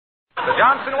The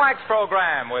Johnson Wax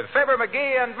Program with Fibber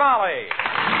McGee and Molly.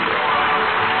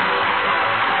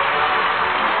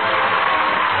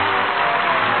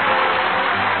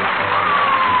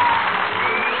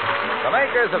 The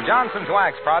makers of Johnson's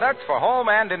Wax products for home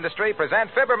and industry present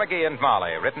Fibber McGee and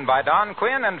Molly, written by Don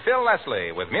Quinn and Phil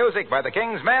Leslie, with music by the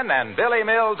King's Men and Billy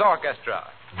Mills Orchestra.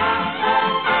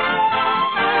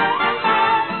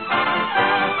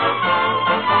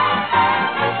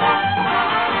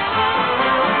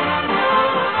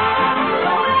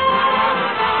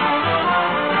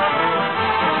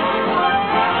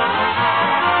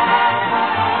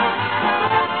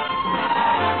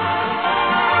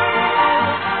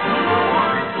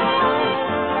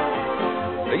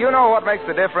 Do you know what makes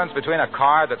the difference between a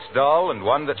car that's dull and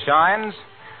one that shines?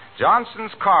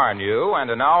 Johnson's Car New and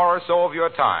an hour or so of your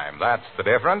time. That's the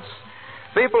difference.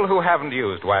 People who haven't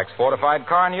used wax-fortified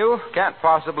Car New can't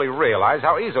possibly realize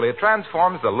how easily it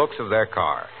transforms the looks of their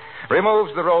car,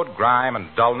 removes the road grime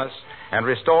and dullness, and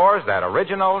restores that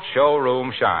original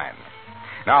showroom shine.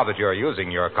 Now that you're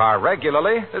using your car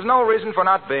regularly, there's no reason for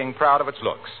not being proud of its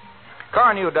looks.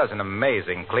 Car New does an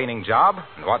amazing cleaning job,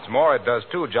 and what's more, it does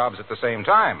two jobs at the same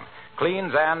time.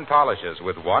 Cleans and polishes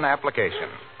with one application.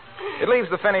 It leaves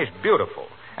the finish beautiful,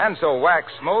 and so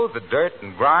wax smooth that dirt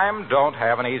and grime don't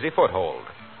have an easy foothold.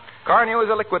 Car New is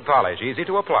a liquid polish, easy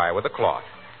to apply with a cloth.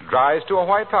 It dries to a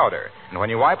white powder, and when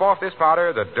you wipe off this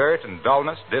powder, the dirt and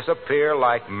dullness disappear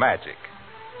like magic.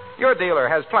 Your dealer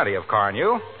has plenty of Car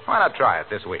New. Why not try it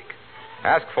this week?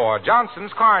 Ask for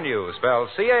Johnson's Car New, spelled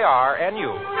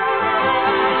C-A-R-N-U.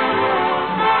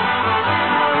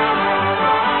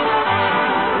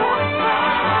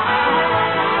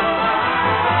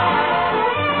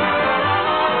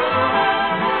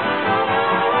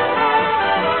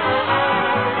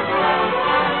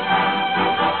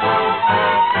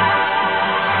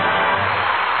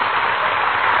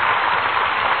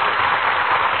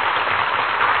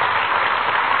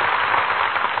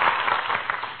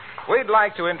 We'd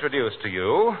like to introduce to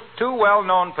you two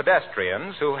well-known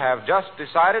pedestrians who have just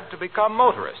decided to become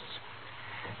motorists.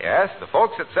 Yes, the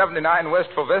folks at 79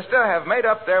 Wistful Vista have made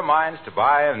up their minds to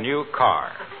buy a new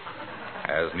car.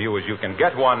 As new as you can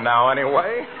get one now,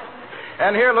 anyway.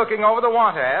 And here, looking over the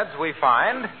want ads, we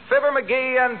find Fibber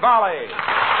McGee and Molly.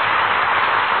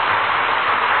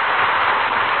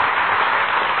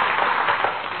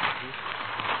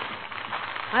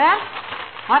 Well,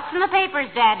 what's in the papers,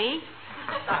 Daddy?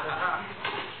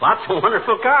 Lots of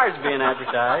wonderful cars being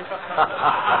advertised.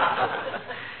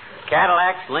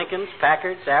 Cadillacs, Lincolns,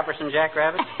 Packards, Apperson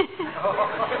Jackrabbits. Hey,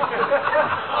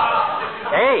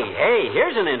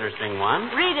 here's an interesting one.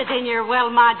 Read it in your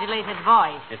well-modulated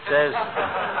voice. It says,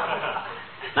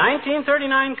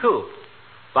 1939 coupe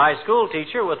by school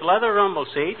teacher with leather rumble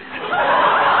seat,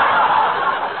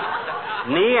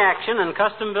 knee action, and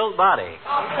custom-built body.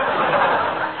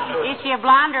 Is she a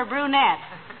blonde or brunette?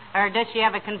 Or does she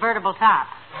have a convertible top?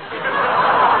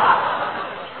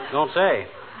 Don't say.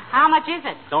 How much is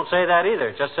it? Don't say that either.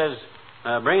 It just says,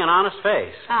 bring an honest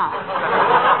face. Oh.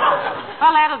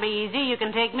 Well, that'll be easy. You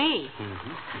can take me.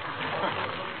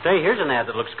 Mm-hmm. Say, here's an ad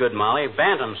that looks good, Molly.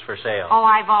 Bantams for sale. Oh,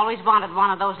 I've always wanted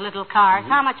one of those little cars.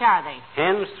 How much are they?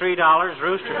 Hens, $3.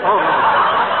 Rooster... Oh, no.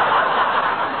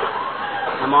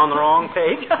 I'm on the wrong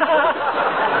page.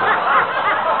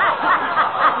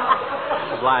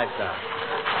 This is livestock.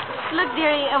 Look,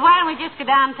 dearie, why don't we just go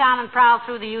downtown and prowl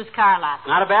through the used car lot?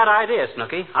 Not a bad idea,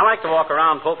 Snooky. I like to walk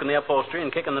around poking the upholstery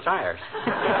and kicking the tires.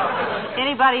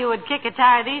 Anybody who would kick a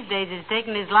tire these days is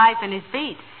taking his life in his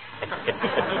feet.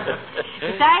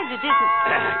 Besides, it isn't...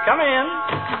 Come in.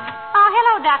 Oh,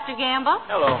 hello, Dr. Gamble.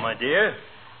 Hello, my dear.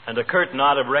 And a curt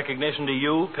nod of recognition to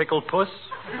you, Pickle Puss.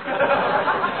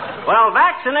 Well,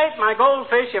 vaccinate my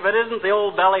goldfish if it isn't the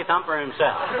old belly thumper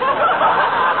himself.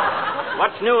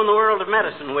 What's new in the world of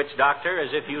medicine, witch doctor, as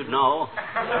if you'd know?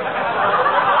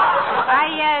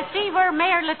 I see where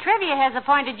Mayor Latrivia has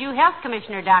appointed you health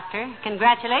commissioner, Doctor.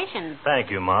 Congratulations. Thank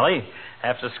you, Molly.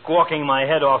 After squawking my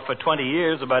head off for 20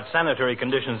 years about sanitary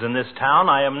conditions in this town,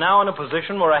 I am now in a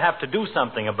position where I have to do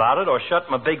something about it or shut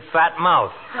my big fat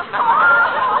mouth.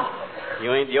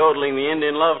 You ain't yodeling the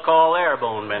Indian love call there,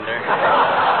 Bone Bender.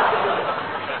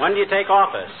 When do you take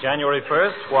office? January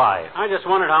 1st? Why? I just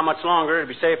wondered how much longer it'd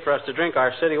be safe for us to drink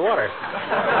our city water.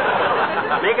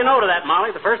 Make a note of that, Molly.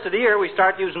 The first of the year, we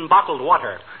start using bottled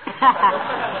water.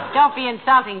 Don't be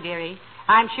insulting, dearie.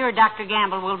 I'm sure Dr.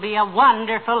 Gamble will be a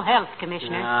wonderful health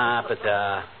commissioner. But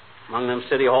among them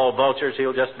city hall vultures,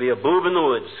 he'll just be a boob in the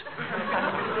woods.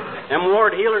 Them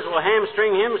ward healers will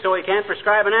hamstring him so he can't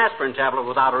prescribe an asprin tablet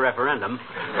without a referendum.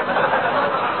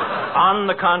 On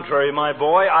the contrary, my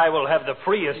boy, I will have the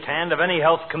freest hand of any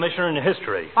health commissioner in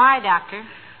history. Why, Doctor?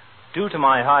 Due to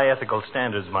my high ethical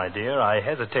standards, my dear, I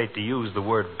hesitate to use the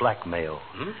word blackmail.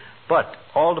 But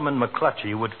Alderman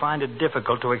McClutchy would find it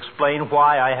difficult to explain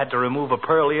why I had to remove a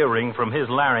pearl earring from his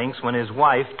larynx when his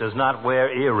wife does not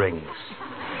wear earrings.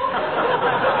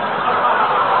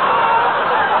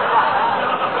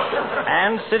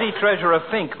 And City Treasurer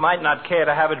Fink might not care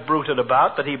to have it bruited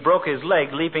about that he broke his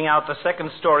leg leaping out the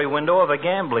second-story window of a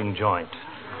gambling joint.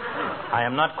 I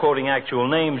am not quoting actual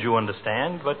names, you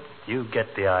understand, but you get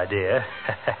the idea.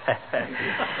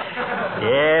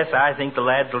 Yes, I think the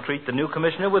lads will treat the new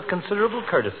commissioner with considerable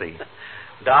courtesy.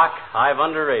 Doc, I've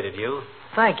underrated you.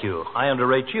 Thank you. I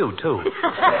underrate you, too. Gee,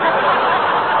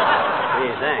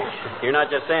 thanks. You're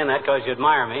not just saying that because you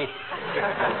admire me.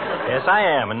 Yes,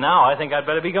 I am, and now I think I'd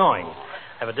better be going.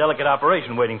 I have a delicate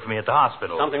operation waiting for me at the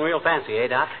hospital. Something real fancy, eh,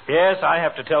 Doc? Yes, I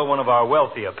have to tell one of our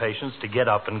wealthier patients to get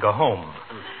up and go home.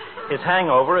 His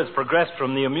hangover has progressed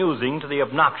from the amusing to the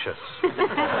obnoxious.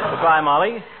 Goodbye,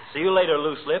 Molly. See you later,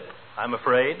 loose lip, I'm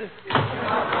afraid.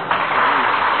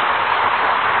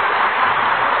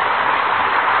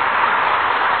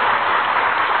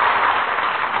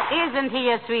 Isn't he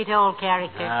a sweet old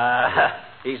character?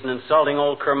 He's an insulting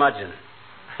old curmudgeon.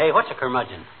 Hey, what's a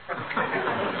curmudgeon?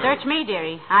 Search me,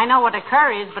 dearie. I know what a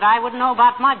cur is, but I wouldn't know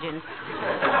about mudgeon.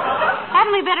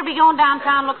 Hadn't we better be going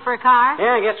downtown look for a car?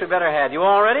 Yeah, I guess we better head. You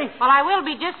all ready? Well, I will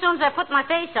be just as soon as I put my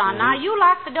face on. Now, you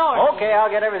lock the door. Okay, I'll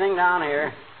get everything down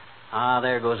here.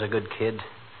 There goes a good kid.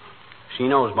 She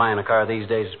knows buying a car these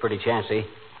days is pretty chancy,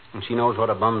 and she knows what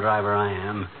a bum driver I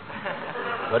am.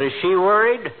 But is she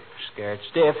worried? Scared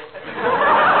stiff. Is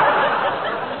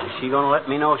she going to let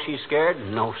me know she's scared?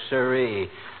 No, sirree.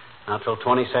 Not till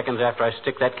 20 seconds after I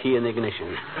stick that key in the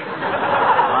ignition.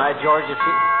 By George, if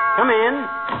she... Come in.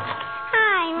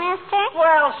 Hi, mister.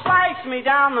 Well, slice me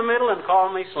down the middle and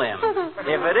call me Slim.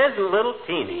 If it isn't little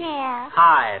Teeny. Yeah.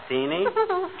 Hi, Teeny.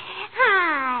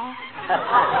 Hi.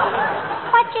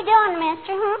 What you doing,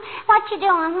 mister? What you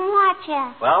doing? What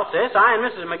you? Well, sis, I and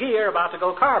Mrs. McGee are about to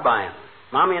go car buying.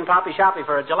 Mommy and Poppy shopping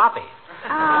for a jalopy.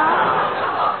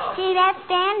 Oh. Gee, that's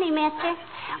dandy, mister.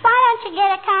 Why don't you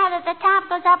get a car that the top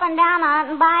goes up and down on it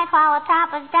and buy it while the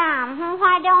top is down?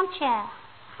 Why don't you?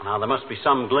 Now, there must be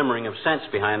some glimmering of sense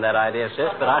behind that idea,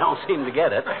 sis, but I don't seem to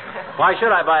get it. Why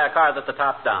should I buy a car that the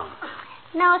top's down?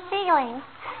 No ceiling.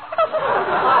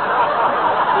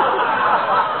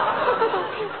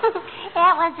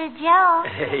 That was a joke.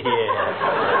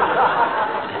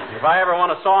 Yeah. If I ever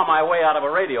want to saw my way out of a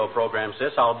radio program,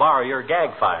 sis, I'll borrow your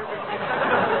gag file.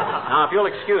 Now, if you'll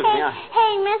excuse me...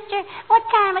 Hey, mister, what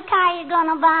kind of a car you going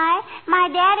to buy?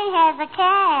 My daddy has a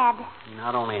cad.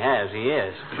 Not only has, he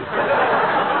is.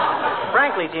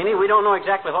 Frankly, Teeny, we don't know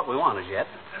exactly what we want as yet.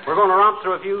 We're going to romp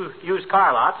through a few used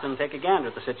car lots and take a gander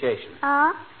at the situation.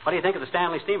 Oh? What do you think of the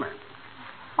Stanley steamer?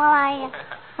 Well,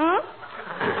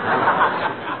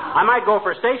 I might go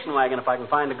for a station wagon if I can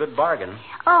find a good bargain.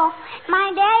 Oh,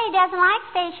 my daddy doesn't like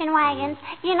station wagons.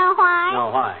 You know why? No,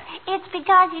 why? It's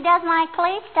because he doesn't like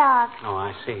police dogs. Oh,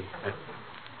 I see.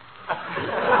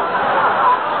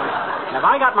 Have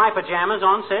I got my pajamas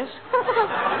on, sis?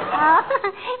 Oh,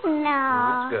 no.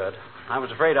 That's good. I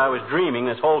was afraid I was dreaming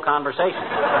this whole conversation.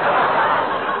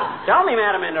 Tell me,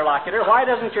 Madam Interlocutor, why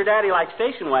doesn't your daddy like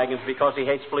station wagons because he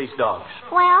hates police dogs?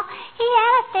 Well, he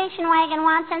had a station wagon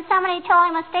once, and somebody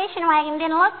told him a station wagon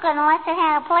didn't look good unless it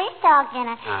had a police dog in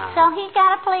it. So he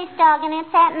got a police dog, and it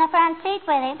sat in the front seat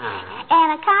with him.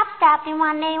 And a cop stopped him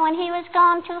one day when he was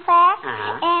going too fast,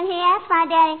 and he asked my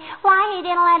daddy why he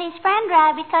didn't let his friend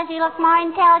drive because he looked more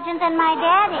intelligent than my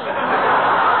daddy.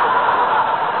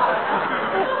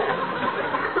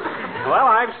 Well,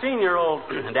 I've seen your old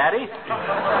daddy.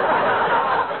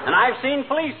 And I've seen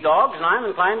police dogs, and I'm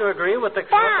inclined to agree with the...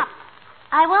 Stop.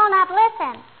 I will not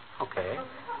listen. Okay.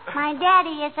 My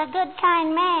daddy is a good,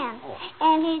 kind man,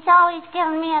 and he's always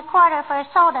given me a quarter for a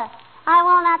soda. I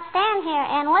will not stand here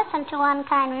and listen to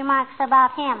unkind remarks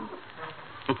about him.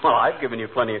 Well, I've given you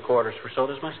plenty of quarters for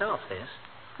sodas myself, sis.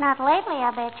 Not lately,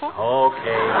 I bet you.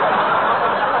 Okay.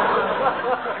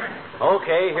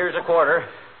 Okay, here's a quarter.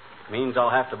 Means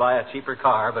I'll have to buy a cheaper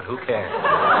car, but who cares?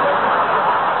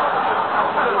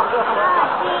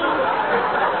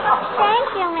 Thank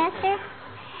you, mister.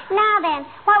 Now then,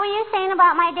 what were you saying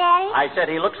about my daddy? I said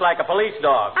he looks like a police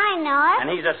dog. I know it. And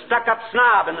he's a stuck-up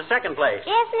snob in the second place.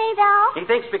 Isn't he, though? He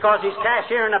thinks because he's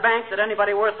cashier in a bank that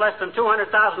anybody worth less than $200,000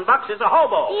 is a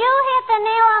hobo. You hit the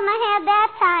nail on the head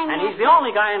that time, And he's the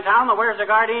only guy in town that wears a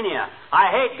gardenia. I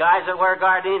hate guys that wear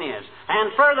gardenias.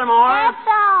 And furthermore... That's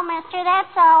all, mister.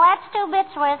 That's all. That's 2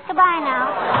 bits worth. Goodbye now.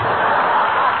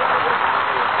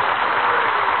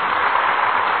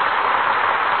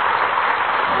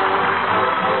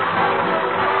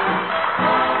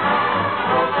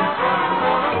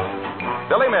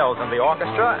 Wells and the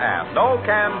orchestra, and No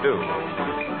Can Do.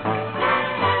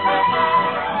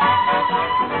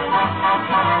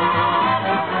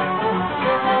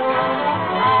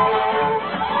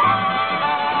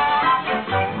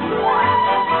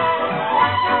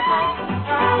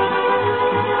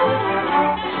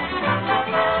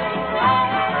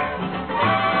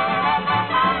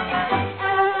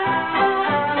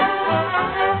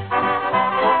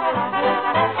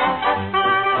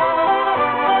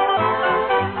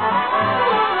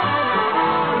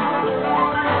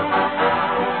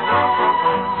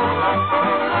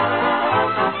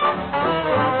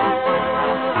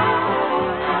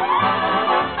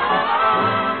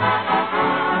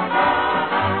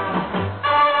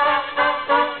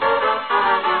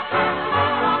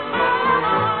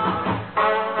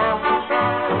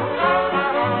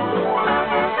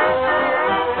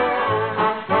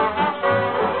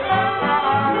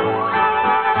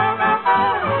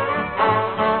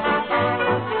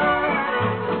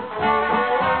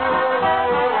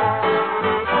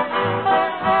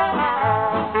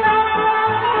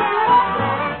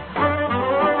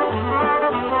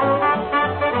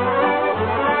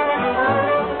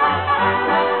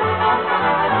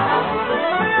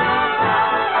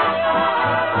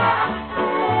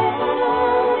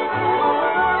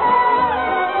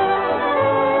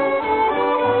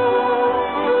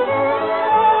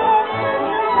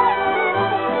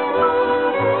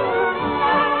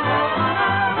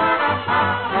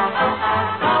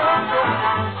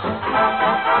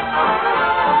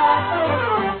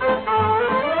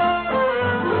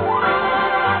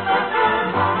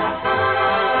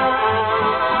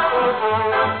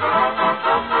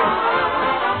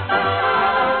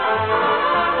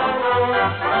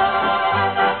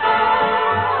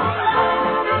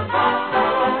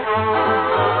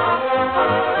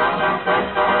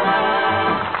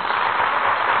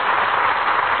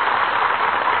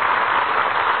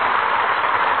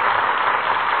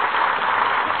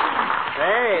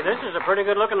 This is a pretty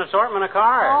good-looking assortment of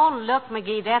cars. Oh, look,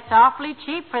 McGee, that's awfully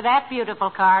cheap for that beautiful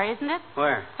car, isn't it?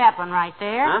 Where? That one right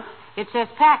there. Huh? It says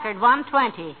Packard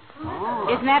 120.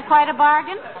 Oh. Isn't that quite a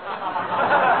bargain?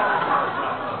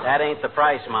 That ain't the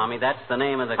price, Mommy. That's the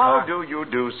name of the How car. do you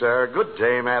do, sir? Good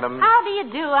day, madam. How do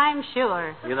you do, I'm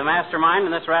sure. You the mastermind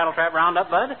in this rattletrap roundup,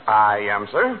 Bud? I am,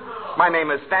 sir. My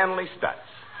name is Stanley Stutz.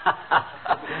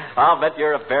 I'll bet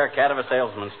you're a bearcat of a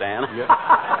salesman, Stan. Yeah.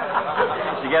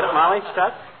 You get it, Molly?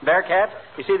 Stutz? Bearcat?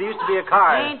 You see, there used to be a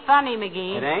car. It ain't funny,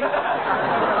 McGee. It ain't?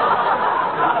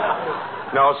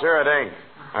 No, sir, it ain't.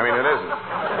 I mean, it isn't.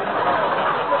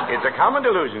 It's a common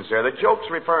delusion, sir, that jokes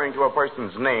referring to a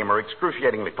person's name are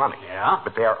excruciatingly funny. Yeah?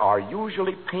 But there are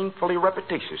usually painfully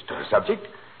repetitious to the subject.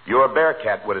 Your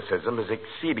bearcat witticism is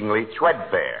exceedingly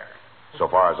threadbare, so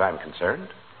far as I'm concerned.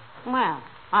 Well,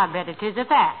 I bet it is at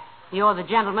that. You owe the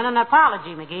gentleman an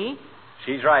apology, McGee.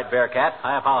 She's right, Bearcat.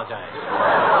 I apologize.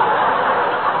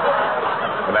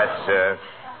 Well, that's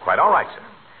quite all right, sir.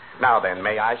 Now then,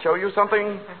 may I show you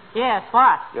something? Yes,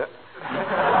 what? Yeah.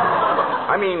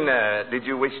 I mean, did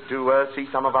you wish to see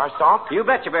some of our stock? You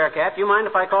betcha, Bearcat. You mind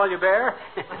if I call you Bear?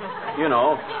 You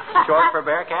know, short for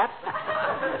Bearcat?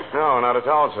 No, not at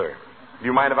all, sir. Do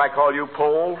you mind if I call you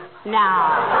Pole?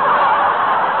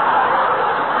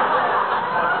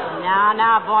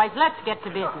 Now, boys, let's get to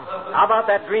business. How about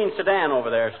that green sedan over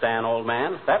there, Stan, old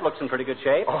man? That looks in pretty good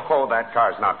shape. Oh, that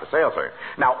car's not for sale, sir.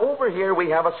 Now, over here we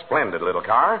have a splendid little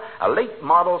car, a late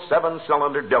model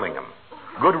 7-cylinder Dillingham.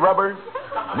 Good rubber,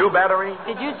 new battery.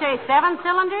 Did you say 7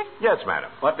 cylinders? Yes, madam.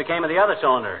 What became of the other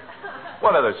cylinder?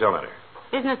 What other cylinder?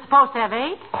 Isn't it supposed to have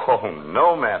 8? Oh,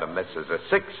 no, madam. This is a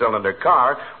 6-cylinder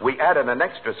car. We added an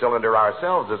extra cylinder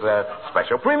ourselves as a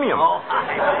special premium. Oh,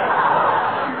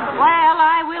 Well,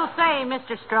 I will say,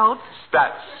 Mr. Strode.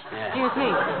 Stutz. Excuse me.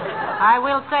 I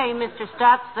will say, Mr.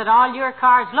 Stutz, that all your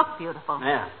cars look beautiful.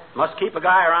 Yeah. Must keep a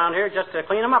guy around here just to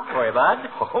clean them up for you, Bud.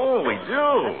 Oh, we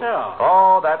do. That's so.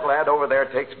 Oh, that lad over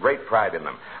there takes great pride in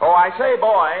them. Oh, I say,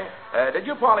 boy, did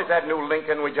you polish that new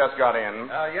Lincoln we just got in?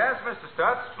 Yes, Mr.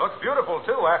 Stutz. Looks beautiful,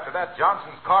 too, after that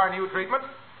Johnson's car new treatment.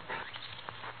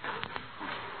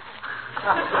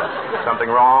 Something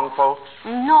wrong, folks?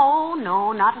 No,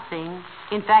 not a thing.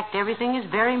 In fact, everything is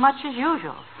very much as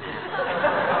usual.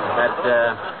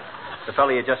 The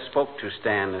fellow you just spoke to,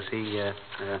 Stan, is he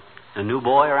a new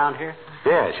boy around here?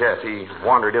 Yes. He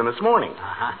wandered in this morning.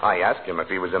 Uh-huh. I asked him if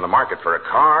he was in the market for a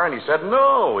car, and he said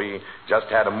no. He just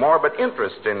had a morbid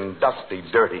interest in dusty,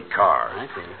 dirty cars. I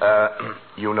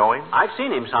see. You know him? I've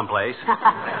seen him someplace.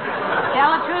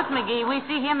 Tell the truth, McGee. We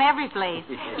see him every place.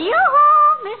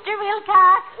 Yoo-hoo, Mr.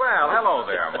 Wilcox. Well, hello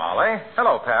there, Molly.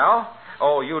 Hello, pal.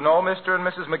 Oh, you know Mr. and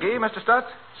Mrs. McGee, Mr. Stutz?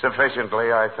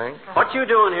 Sufficiently, I think. What you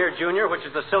doing here, Junior, which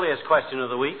is the silliest question of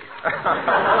the week?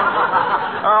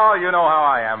 Oh, you know how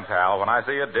I am, pal. When I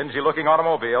see a dingy-looking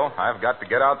automobile, I've got to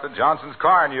get out the Johnson's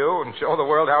Car-New and show the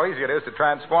world how easy it is to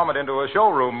transform it into a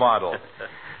showroom model.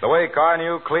 The way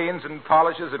Car-New cleans and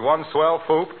polishes at one swell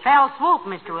swoop. Fell swoop,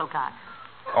 Mr. Wilcox.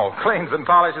 Oh, cleans and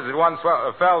polishes at one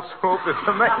fell swoop is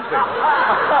amazing.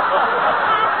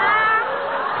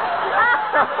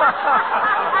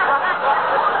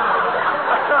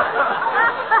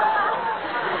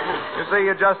 You see,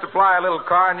 you just apply a little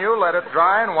Car-New, let it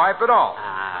dry, and wipe it off.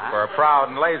 For a proud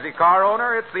and lazy car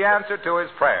owner, it's the answer to his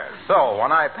prayers. So,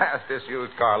 when I passed this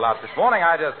used car lot this morning,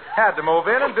 I just had to move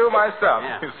in and do my stuff.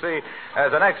 Yeah. You see,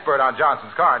 as an expert on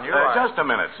Johnson's Car-New... Just a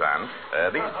minute, son.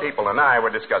 These people and I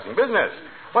were discussing business.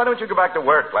 Why don't you go back to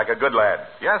work like a good lad?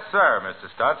 Yes, sir, Mr.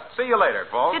 Stutz. See you later,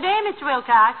 folks. Good day, Mr.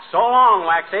 Wilcox. So long,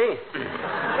 Waxy.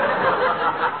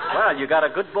 Well, you got a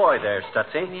good boy there,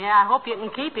 Stutzy. Yeah, I hope you can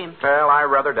keep him. Well, I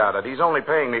rather doubt it. He's only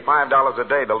paying me $5 a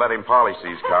day to let him polish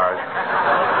these cars.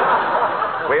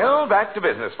 Well, back to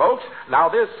business, folks. Now,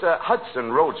 this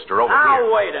Hudson Roadster over here.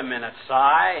 Now, wait a minute,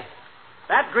 Si.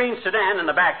 That green sedan in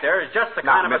the back there is just the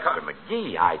Now, kind of a car... Mr.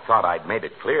 McGee, I thought I'd made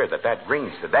it clear that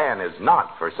green sedan is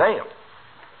not for sale.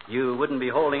 You wouldn't be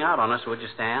holding out on us, would you,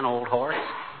 Stan, old horse?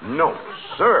 No,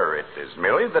 sir. It is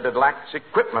merely that it lacks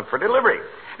equipment for delivery.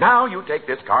 Now, you take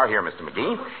this car here, Mr.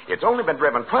 McGee. It's only been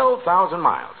driven 12,000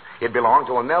 miles. It belonged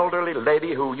to an elderly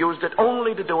lady who used it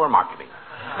only to do her marketing.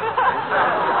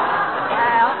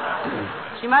 Well,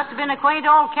 she must have been a quaint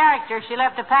old character. She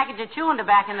left a package of chewing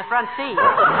tobacco in the front seat.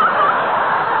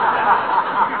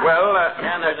 Well,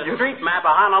 And there's a street map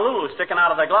of Honolulu sticking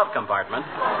out of the glove compartment.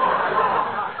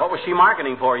 What was she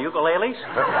marketing for, ukuleles?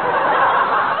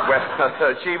 Well,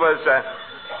 she was...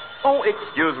 Oh,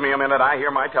 excuse me a minute. I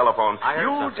hear my telephone. I heard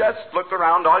you something. just look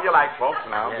around all you like, folks,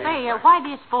 now. Say, why do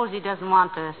you suppose he doesn't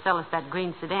want to sell us that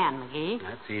green sedan, McGee?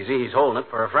 That's easy. He's holding it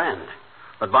for a friend.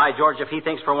 But by George, if he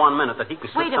thinks for 1 minute that he can...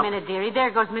 Wait a minute, dearie.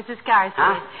 There goes Mrs. Carstairs.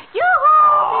 Huh?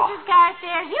 Yoo-hoo, Mrs.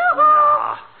 Carstairs,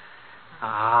 yoo-hoo!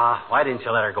 Why didn't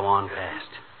you let her go on past?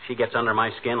 She gets under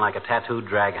my skin like a tattooed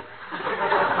dragon.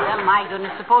 Well, my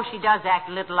goodness, suppose she does act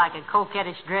a little like a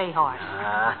coquettish dray horse.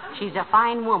 She's a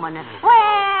fine woman.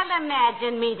 Well,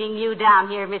 imagine meeting you down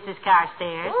here, Mrs.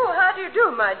 Carstairs. Oh, how do you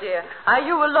do, my dear? Are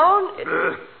you alone?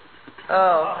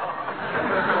 Oh.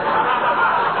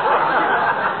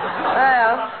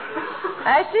 Well,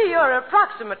 I see you're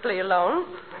approximately alone.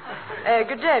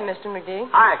 Good day, Mr. McGee.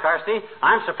 Hi, Carsty.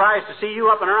 I'm surprised to see you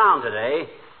up and around today.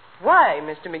 Why,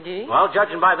 Mr. McGee? Well,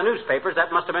 judging by the newspapers,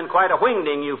 that must have been quite a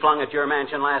wingding you flung at your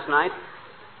mansion last night.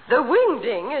 The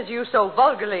wingding, as you so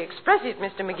vulgarly express it,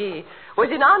 Mr. McGee,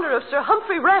 was in honor of Sir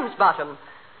Humphrey Ramsbottom,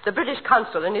 the British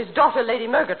consul, and his daughter, Lady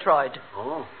Murgatroyd.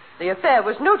 Oh. The affair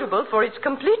was notable for its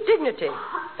complete dignity,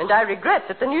 and I regret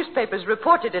that the newspapers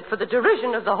reported it for the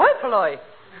derision of the hoi polloi.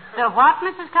 The what,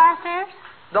 Mrs. Carstairs?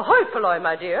 The hoi polloi,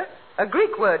 my dear, a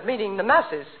Greek word meaning the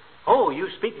masses. Oh, you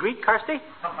speak Greek, Carsty?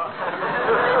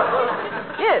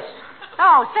 Yes,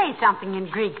 Oh, say something in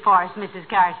Greek for us, Mrs.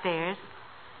 Carstairs.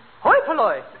 hoi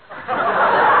polloi.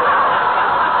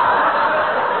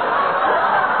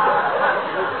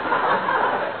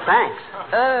 Thanks.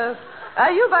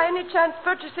 Are you by any chance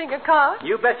purchasing a car?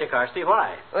 You betcha, Carsty.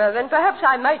 Why? Well, then perhaps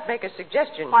I might make a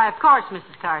suggestion. Why, of course,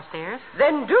 Mrs. Carstairs.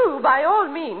 Then do, by all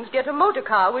means, get a motor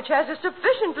car which has a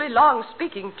sufficiently long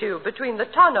speaking tube between the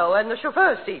tonneau and the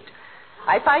chauffeur's seat.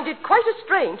 I find it quite a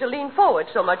strain to lean forward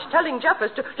so much, telling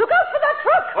Jeffers to look out for that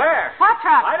truck. Where? What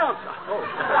truck? I don't... Oh.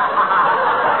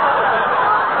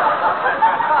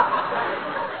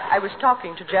 I was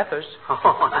talking to Jeffers.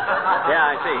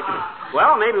 Yeah, I see.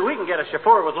 Well, maybe we can get a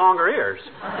chauffeur with longer ears.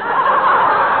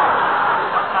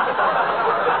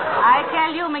 I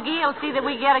tell you, McGee will see that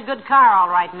we get a good car, all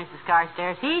right, Mrs.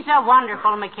 Carstairs. He's a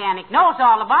wonderful mechanic. Knows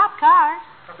all about cars.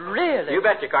 Really? You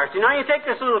betcha, Carsty. Now, you take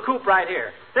this little coupe right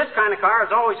here. This kind of car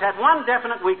has always had one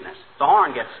definite weakness. The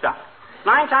horn gets stuck.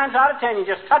 9 times out of 10, you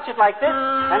just touch it like this,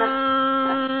 and it...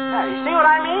 you see what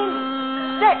I mean?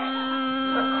 Sticks.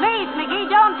 Please, McGee,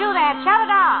 don't do that. Shut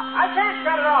it off. I can't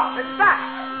shut it off. It's stuck.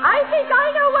 I think I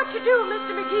know what to do,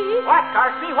 Mr. McGee. What,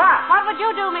 Carsty? What? What would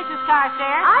you do, Mrs.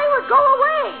 Carstairs? I would go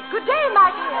away. Good day,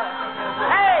 my dear.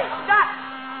 Hey, stuck.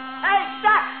 Hey,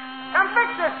 stuck. Come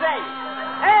fix this thing.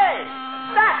 Hey,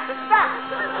 stuck. It's stuck.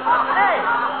 Hey,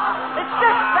 it's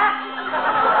stuck. Stuck.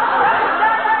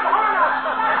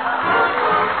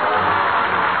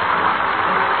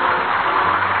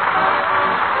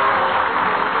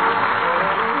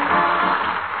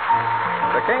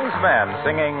 The King's Men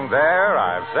singing There,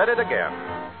 I've Said It Again.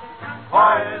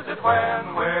 Why is it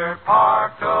when we're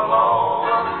parked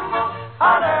alone,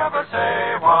 I never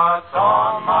say what's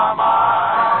on my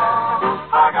mind?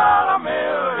 I got a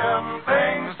million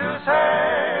things to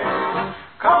say.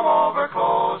 Come over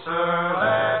closer,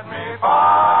 let me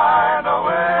find a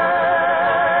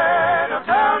way to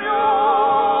tell you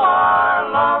I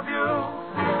love you.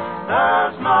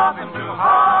 There's nothing to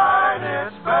hide,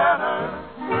 it's better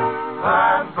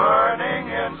than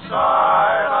burning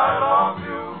inside. I love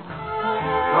you.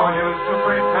 No use to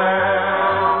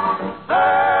pretend.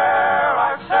 There,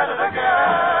 I've said it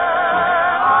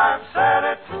again. I've said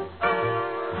it.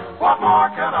 What more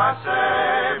can I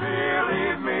say?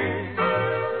 Believe me,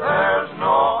 there's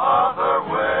no other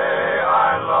way.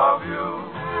 I love you.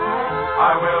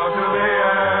 I will to the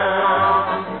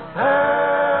end.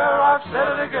 There, I've said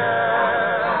it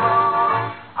again.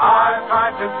 I've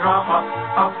tried to drum up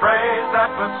a phrase that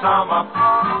would sum up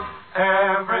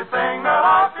everything that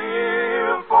I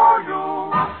feel for you.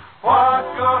 What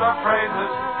good are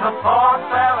phrases? The thought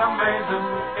that amazes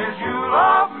is you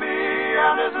love me,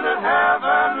 and isn't it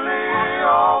heavenly?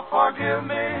 Oh, forgive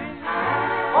me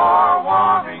for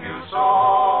wanting you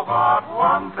so, but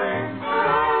one thing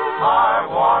I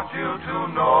want you to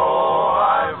know: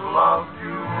 I've loved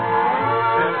you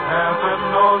since heaven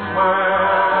knows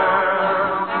where.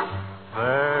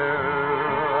 There,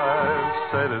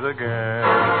 I've said it again.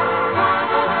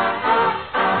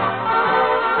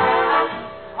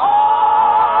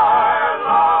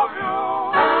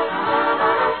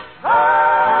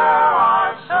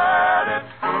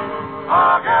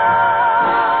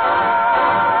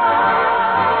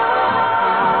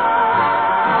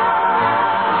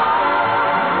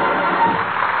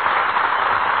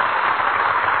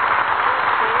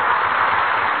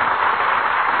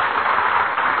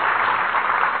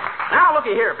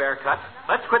 Here, Bearcut.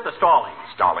 Let's quit the stalling.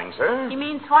 Stalling, sir? He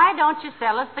means, why don't you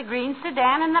sell us the green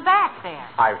sedan in the back there?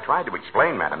 I've tried to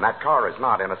explain, madam. That car is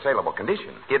not in a saleable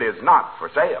condition. It is not for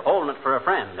sale. Holding it for a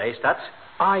friend, eh, Stutz?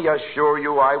 I assure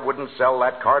you I wouldn't sell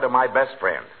that car to my best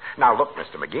friend. Now, look,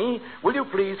 Mr. McGee, will you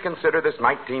please consider this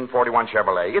 1941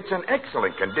 Chevrolet? It's in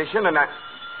excellent condition, and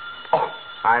Oh,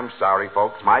 I'm sorry,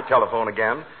 folks. My telephone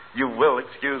again. You will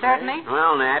excuse me? Certainly.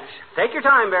 Well, Natch, take your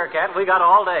time, Bearcat. We got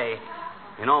all day.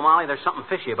 You know, Molly, there's something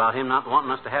fishy about him not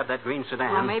wanting us to have that green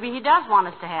sedan. Well, maybe he does want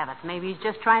us to have it. Maybe he's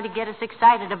just trying to get us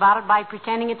excited about it by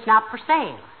pretending it's not for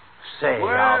sale. Say,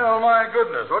 well, my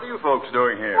goodness, what are you folks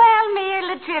doing here? Well,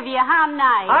 merely trivia. How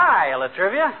nice. Hi,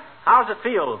 Latrivia. How's it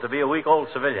feel to be a week-old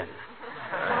civilian?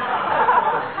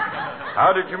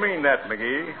 How did you mean that,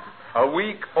 McGee? A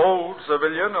week-old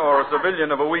civilian or a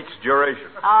civilian of a week's duration?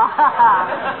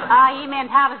 He meant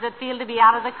how does it feel to be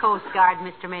out of the Coast Guard,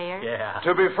 Mr. Mayor? Yeah.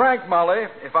 To be frank, Molly,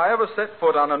 if I ever set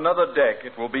foot on another deck,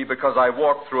 it will be because I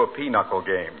walked through a pinochle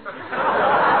game.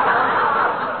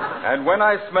 And when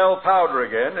I smell powder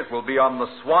again, it will be on the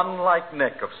swan-like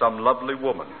neck of some lovely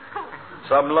woman.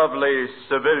 Some lovely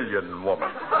civilian woman.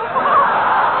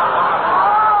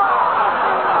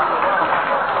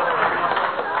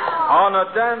 On a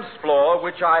dance floor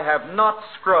which I have not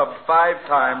scrubbed 5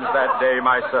 times that day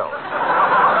myself.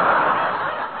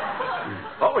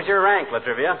 What was your rank,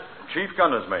 Latrivia? Chief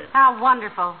gunner's mate. How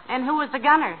wonderful. And who was the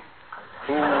gunner?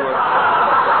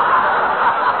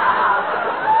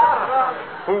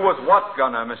 Who was what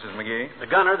gunner, Mrs. McGee? The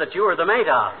gunner that you were the mate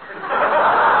of.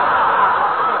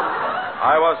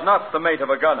 I was not the mate of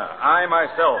a gunner. I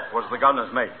myself was the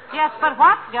gunner's mate. Yes, but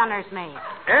what gunner's mate?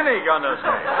 Any gunner's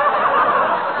mate.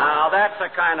 Now, that's a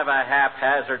kind of a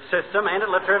haphazard system, ain't it,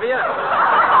 Latrivia?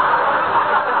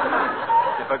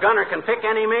 If a gunner can pick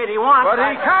any mate he wants... But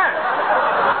he can't.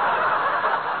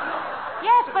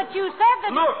 Yes, but you said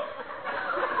that... Look.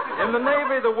 In the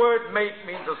Navy, the word mate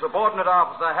means a subordinate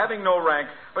officer having no rank,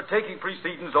 but taking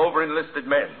precedence over enlisted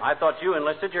men. I thought you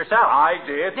enlisted yourself. I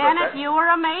did. Then if you were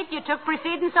a mate, you took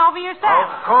precedence over yourself.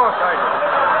 Of course I did.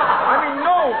 I mean,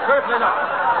 no, certainly not.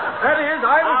 That is,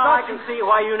 I was not... I can see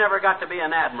why you never got to be an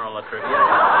admiral, Latrivia.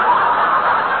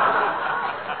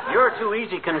 You're too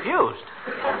easy confused.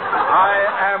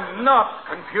 I am not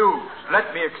confused. Let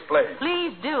me explain.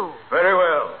 Please do. Very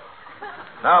well.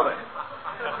 Now then,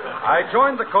 I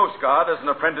joined the Coast Guard as an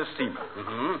apprentice seaman.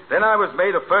 Mm-hmm. Then I was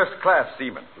made a first-class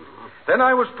seaman. Then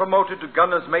I was promoted to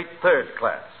gunner's mate third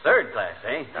class. Third class,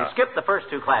 eh? You skipped the first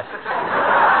 2 classes.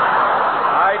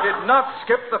 I did not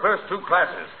skip the first 2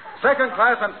 classes. Second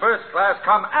class and first class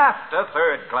come after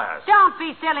third class. Don't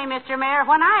be silly, Mr. Mayor.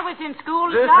 When I was in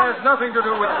school... This has nothing to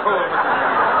do with school, Mr.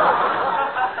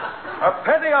 Mayor. A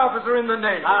petty officer in the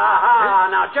Navy.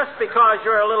 Now, just because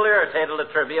you're a little irritated,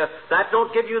 Latrivia, that don't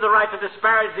give you the right to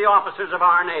disparage the officers of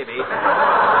our Navy.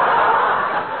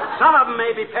 Some of them may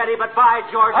be petty, but by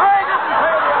George... I didn't say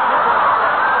the officer.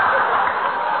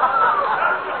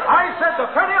 I said the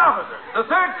petty officer. The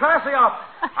third-classy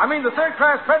officer. I mean the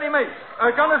third-class petty mate. A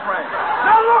gunner's mate.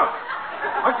 Now, look.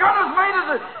 A gunner's mate is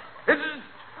a...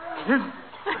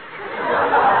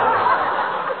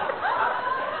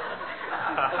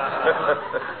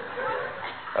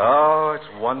 Oh, it's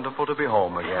wonderful to be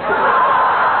home again.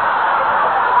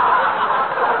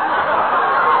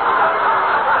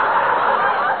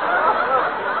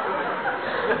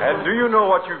 And do you know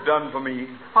what you've done for me?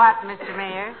 What, Mr.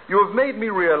 Mayor? You have made me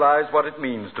realize what it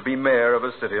means to be mayor of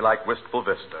a city like Wistful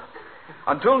Vista.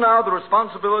 Until now, the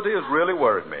responsibility has really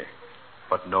worried me.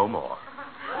 But no more.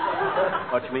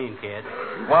 What you mean, kid?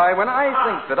 Why, when I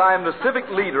think that I am the civic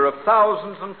leader of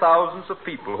thousands and thousands of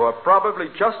people who are probably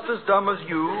just as dumb as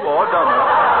you or dumber,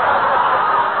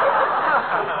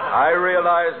 I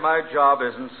realize my job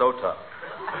isn't so tough.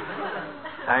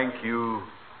 Thank you,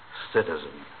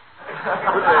 citizen.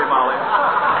 Good day, Molly.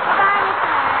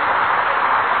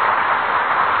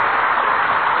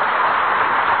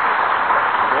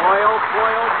 Boy, oh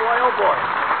boy, oh boy, oh boy.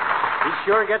 He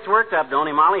sure gets worked up, don't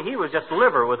he, Molly? He was just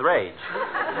liver with rage.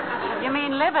 You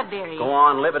mean livid, dearie? Go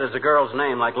on, Livid is a girl's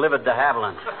name, like Livid de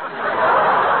Havilland.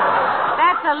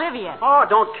 That's Olivia. Oh,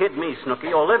 don't kid me, Snooky.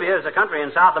 Olivia is a country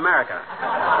in South America.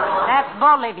 That's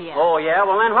Bolivia. Oh, yeah?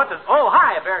 Well, then what does... Oh,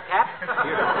 hi, Bearcat.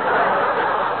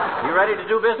 You ready to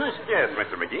do business? Yes,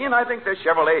 Mr. McGee, and I think this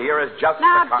Chevrolet here is just...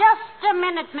 Now, just a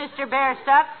minute, Mr.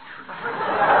 Bearstuck.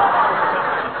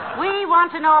 We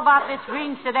want to know about this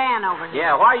green sedan over here.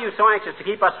 Yeah, why are you so anxious to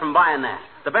keep us from buying that?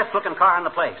 The best-looking car in the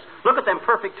place. Look at them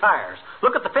perfect tires.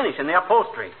 Look at the finish and the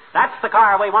upholstery. That's the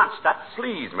car we want, Stutz.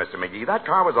 Please, Mr. McGee, that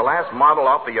car was the last model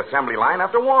off the assembly line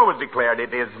after war was declared.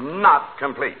 It is not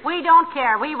complete. We don't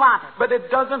care. We want it. But it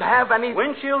doesn't have any...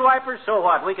 Windshield wipers? So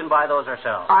what? We can buy those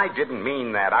ourselves. I didn't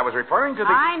mean that. I was referring to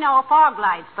the... I know, fog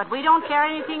lights, but we don't care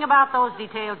anything about those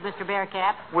details, Mr.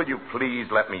 Bearcat. Will you please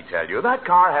let me tell you, that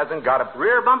car hasn't got a...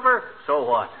 Rear bumper? So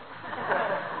what?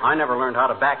 I never learned how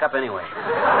to back up anyway.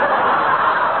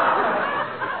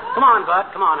 Come on,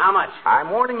 Bud. Come on. How much?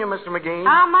 I'm warning you, Mr. McGee.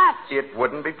 How much? It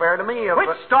wouldn't be fair to me if... Quit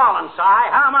stalling, Si.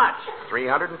 How much?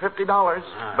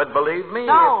 $350. But believe me...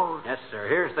 Sold. Yes, sir.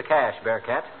 Here's the cash,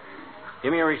 Bearcat.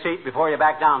 Give me a receipt before you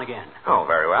back down again. Oh,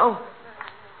 very well.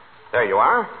 There you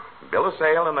are. Bill of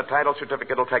sale and the title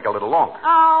certificate will take a little longer.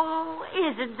 Oh,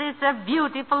 isn't this a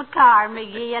beautiful car,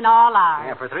 McGee, and all ours?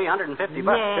 Yeah, for $350,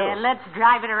 Yeah, too. let's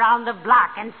drive it around the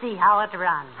block and see how it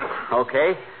runs.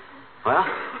 Okay. Well,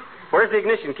 where's the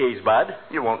ignition keys, Bud?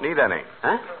 You won't need any.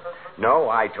 Huh? No,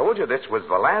 I told you this was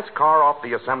the last car off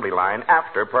the assembly line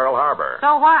after Pearl Harbor.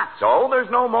 So what? So there's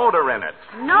no motor in it.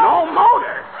 No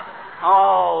motor?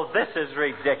 Oh, this is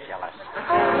ridiculous.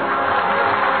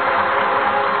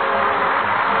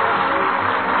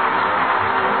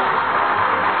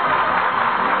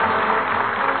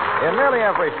 In nearly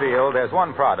every field, there's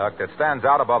one product that stands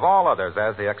out above all others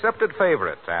as the accepted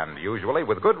favorite, and usually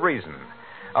with good reason.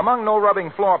 Among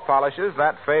no-rubbing floor polishes,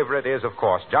 that favorite is, of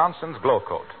course, Johnson's Glow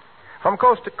Coat. From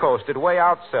coast to coast, it way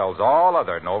outsells all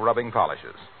other no-rubbing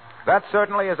polishes. That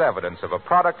certainly is evidence of a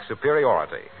product's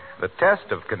superiority, the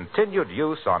test of continued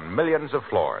use on millions of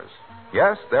floors.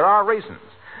 Yes, there are reasons.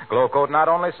 Glow Coat not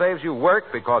only saves you work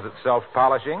because it's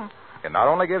self-polishing, it not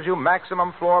only gives you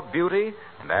maximum floor beauty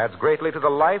and adds greatly to the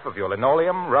life of your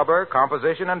linoleum, rubber,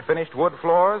 composition, and finished wood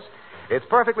floors, it's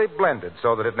perfectly blended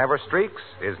so that it never streaks,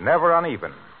 is never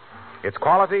uneven. Its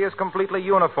quality is completely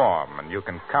uniform, and you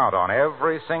can count on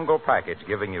every single package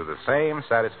giving you the same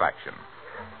satisfaction.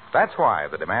 That's why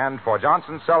the demand for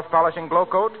Johnson's self-polishing Glow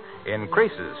Coat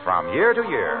increases from year to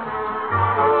year.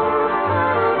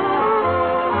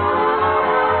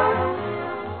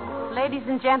 Ladies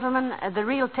and gentlemen, the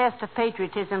real test of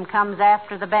patriotism comes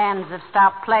after the bands have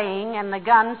stopped playing and the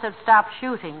guns have stopped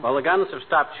shooting. Well, the guns have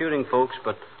stopped shooting, folks,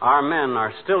 but our men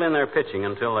are still in their pitching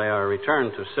until they are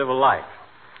returned to civil life.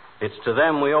 It's to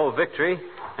them we owe victory,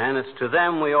 and it's to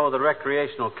them we owe the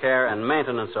recreational care and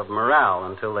maintenance of morale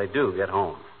until they do get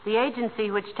home. The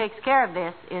agency which takes care of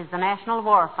this is the National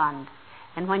War Fund.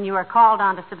 And when you are called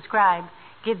on to subscribe,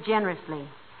 give generously.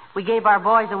 We gave our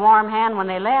boys a warm hand when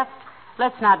they left.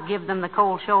 Let's not give them the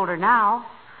cold shoulder now.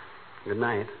 Good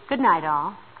night. Good night,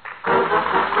 all.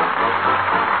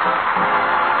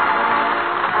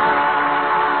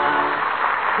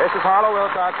 This is Harlow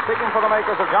Wilcox speaking for the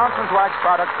makers of Johnson's Wax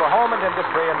Products for Home and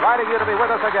Industry, inviting you to be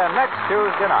with us again next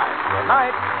Tuesday night. Good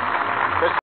night.